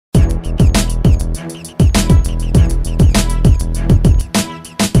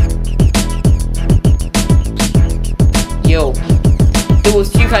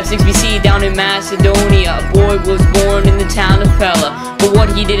356 BC, down in Macedonia, a boy was born in the town of Pella. But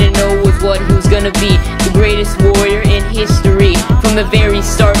what he didn't know was what he was gonna be, the greatest warrior in history. From the very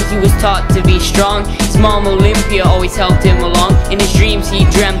start he was taught to be strong. His mom Olympia always helped him along. In his dreams he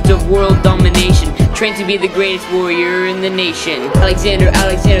dreamt of world domination, trained to be the greatest warrior in the nation. Alexander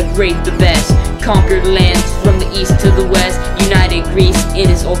the Great, the best, conquered lands from the east to the west, united Greece in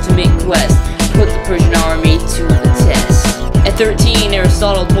his ultimate quest, put the Persian army to the test. At 13,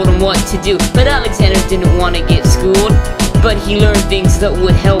 Aristotle told him what to do, but Alexander didn't want to get schooled. But he learned things that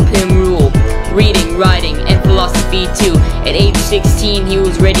would help him rule, reading, writing, and philosophy too. At age 16 he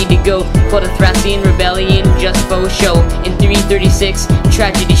was ready to go, but a Thracian rebellion just for show. In 336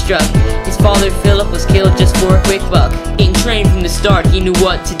 tragedy struck. His father Philip was killed just for a quick buck. Getting trained from the start, he knew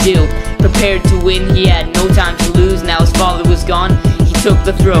what to do. Prepared to win, he had no time to lose. Now his father was gone, he took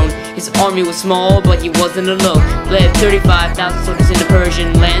the throne. His army was small, but he wasn't alone. Led 35,000 soldiers into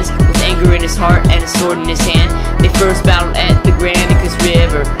Persian lands, with anger in his heart and a sword in his hand. They first battled at the Granicus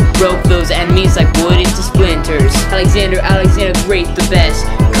River, broke those enemies like wood into splinters. Alexander the Great, the best,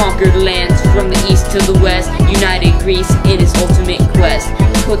 conquered lands from the east to the west, united Greece in his ultimate quest,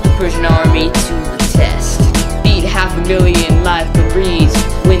 put the Persian army to the test. Beat 500,000 live the breeze,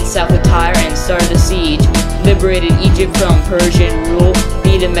 went south of Tyre and started a siege, liberated Egypt from Persian rule,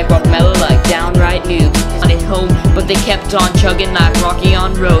 beat him at Mela like downright nukes. At home, but they kept on chugging like Rocky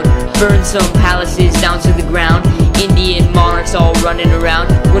on road, burned some palaces down to the ground, Indian monarchs all running around.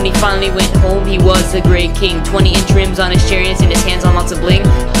 When he finally went home, he was a great king, 20 inch rims on his chariots and his hands on lots of bling,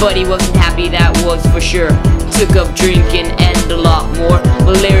 but he wasn't happy, that was for sure. Took up drinking and a lot more.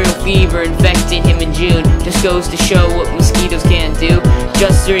 Malarial fever infected him in June, just goes to show what mosquitoes can do.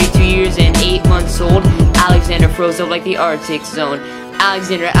 Just 32 years and 8 months old, Alexander froze up like the Arctic zone.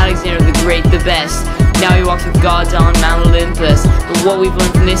 Alexander the Great, the best, now he walks with gods on Mount Olympus. But what we've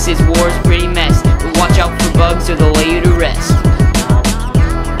learned from this is war's a pretty mess, but watch out for bugs or they'll lay you to rest.